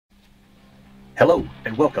Hello,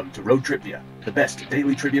 and welcome to TRIpVIA, the best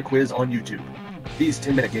daily trivia quiz on YouTube. These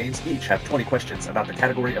 10-minute games each have 20 questions about the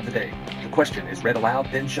category of the day. The question is read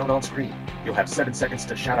aloud, then shown on screen. You'll have 7 seconds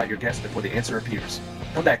to shout out your guess before the answer appears.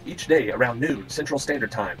 Come back each day around noon Central Standard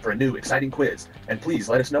Time for a new exciting quiz, and please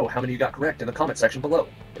let us know how many you got correct in the comment section below.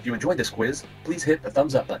 If you enjoyed this quiz, please hit the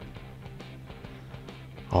thumbs up button.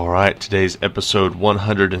 Alright, today's episode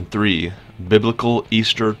 103, Biblical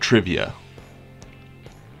Easter Trivia.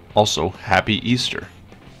 Also, Happy Easter.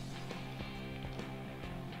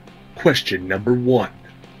 Question number 1.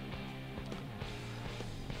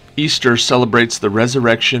 Easter celebrates the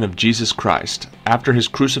resurrection of Jesus Christ. After his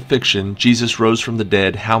crucifixion, Jesus rose from the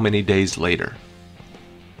dead how many days later?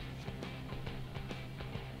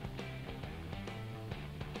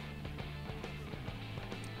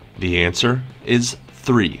 The answer is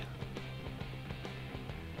 3.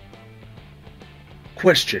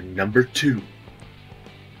 Question number 2.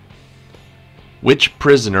 Which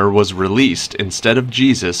prisoner was released instead of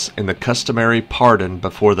Jesus in the customary pardon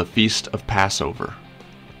before the feast of Passover?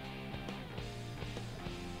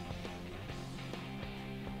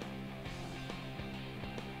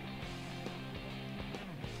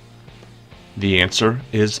 The answer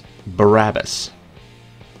is Barabbas.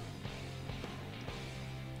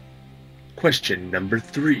 Question number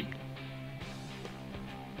 3.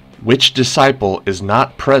 Which disciple is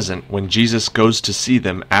not present when Jesus goes to see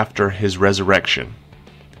them after his resurrection?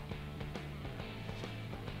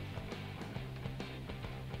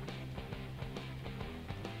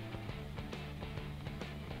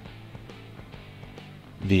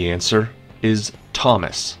 The answer is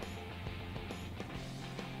Thomas.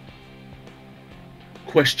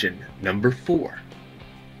 Question number 4.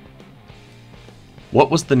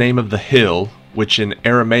 What was the name of the hill, which in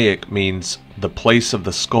Aramaic means the place of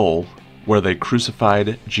the skull, where they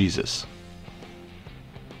crucified Jesus?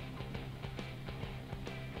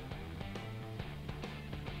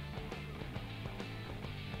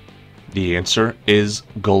 The answer is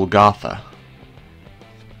Golgotha.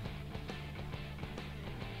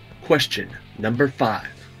 Question number 5.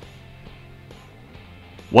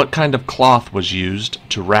 What kind of cloth was used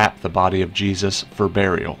to wrap the body of Jesus for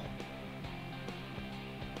burial?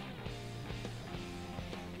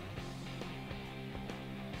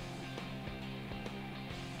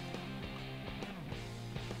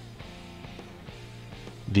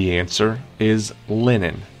 The answer is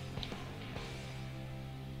linen.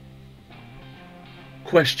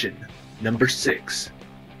 Question number 6.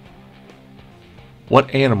 What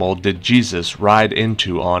animal did Jesus ride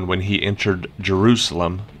into on when he entered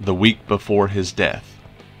Jerusalem the week before his death?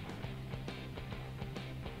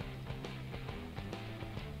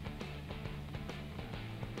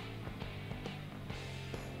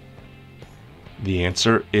 The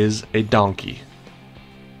answer is a donkey.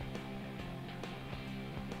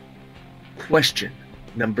 Question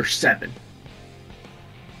number 7.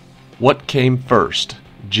 What came first,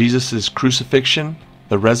 Jesus' crucifixion,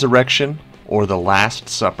 the resurrection, or the Last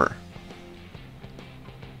Supper?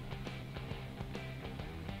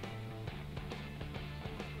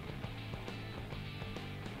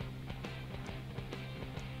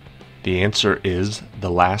 The answer is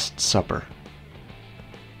the Last Supper.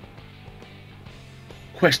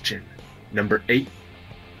 Question number 8.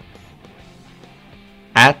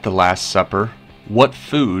 At the Last Supper, what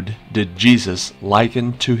food did Jesus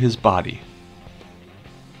liken to his body?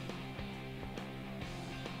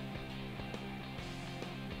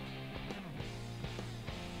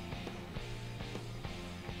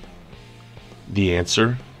 The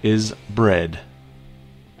answer is bread.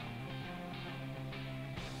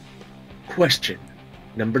 Question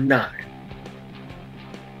number 9.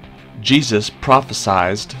 Jesus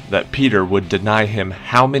prophesied that Peter would deny him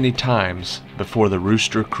how many times before the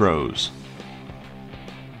rooster crows?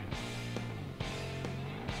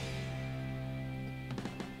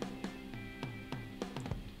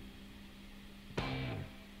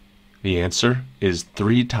 The answer is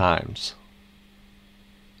 3 times.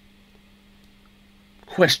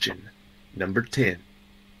 Question number 10.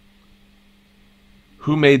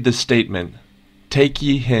 Who made the statement, "Take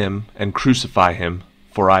ye him and crucify him,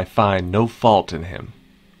 for I find no fault in him"?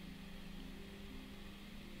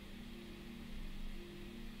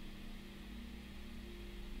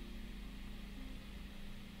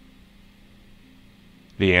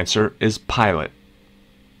 The answer is Pilate.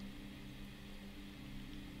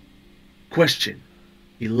 Question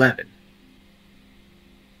 11.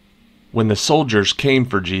 When the soldiers came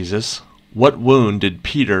for Jesus, what wound did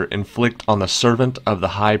Peter inflict on the servant of the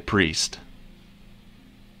high priest?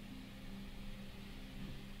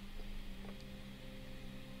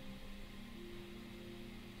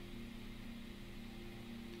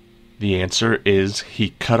 The answer is he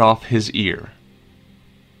cut off his ear.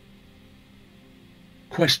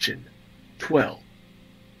 Question 12.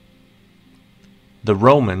 The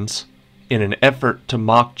Romans, in an effort to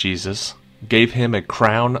mock Jesus, gave him a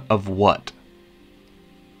crown of what?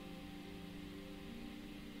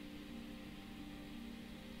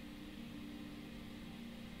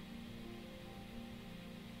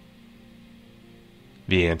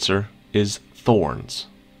 The answer is thorns.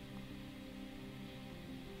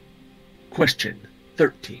 Question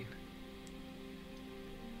 13.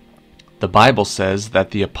 The Bible says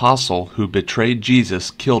that the apostle who betrayed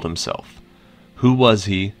Jesus killed himself. Who was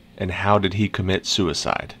he, and how did he commit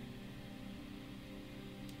suicide?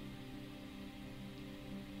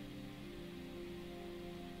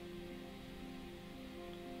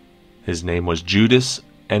 His name was Judas,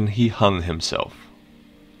 and he hung himself.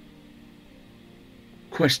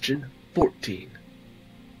 Question 14.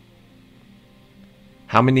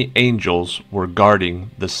 How many angels were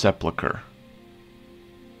guarding the sepulchre?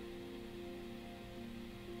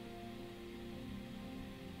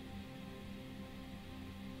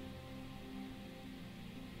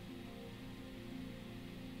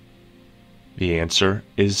 The answer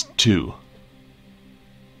is 2.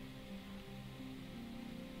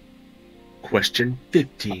 Question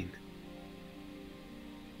 15.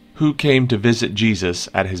 Who came to visit Jesus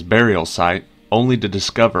at his burial site only to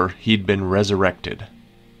discover he'd been resurrected?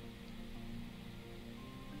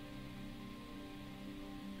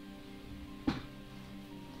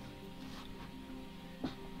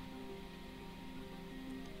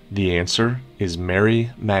 The answer is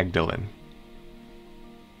Mary Magdalene.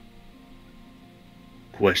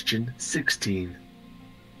 Question 16.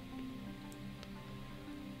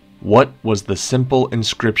 What was the simple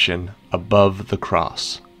inscription above the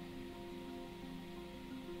cross?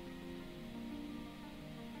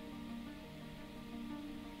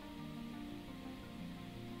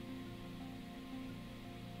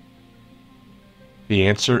 The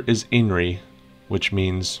answer is Inri, which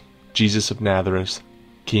means Jesus of Nazareth,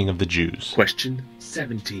 King of the Jews. Question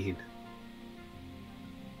 17.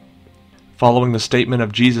 Following the statement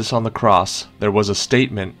of Jesus on the cross, there was a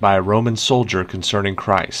statement by a Roman soldier concerning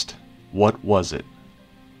Christ. What was it?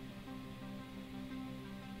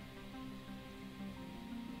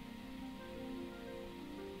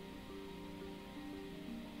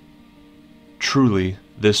 Truly,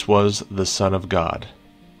 this was the Son of God.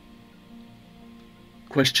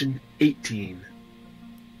 Question 18.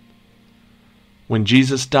 When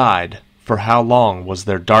Jesus died, for how long was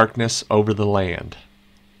there darkness over the land?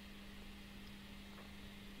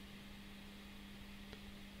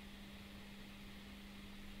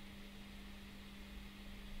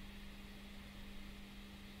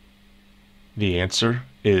 The answer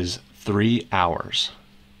is 3 hours.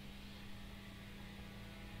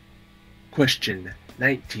 Question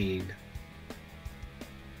 19.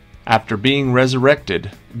 After being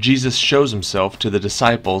resurrected, Jesus shows himself to the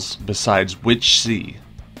disciples besides which sea?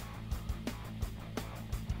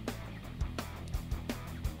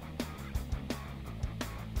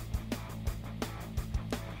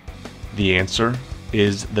 The answer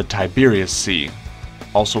is the Tiberias Sea,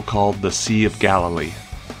 also called the Sea of Galilee.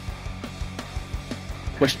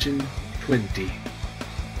 Question 20.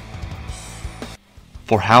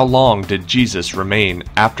 For how long did Jesus remain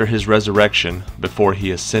after his resurrection before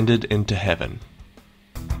he ascended into heaven?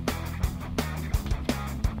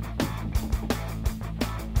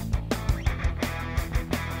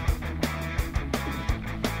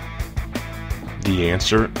 The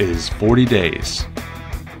answer is 40 days.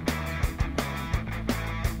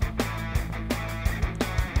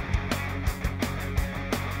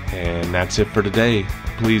 And that's it for today.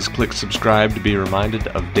 Please click subscribe to be reminded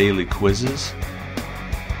of daily quizzes.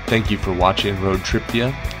 Thank you for watching Road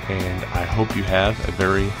TRIpVIA, and I hope you have a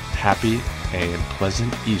very happy and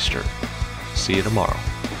pleasant Easter. See you tomorrow.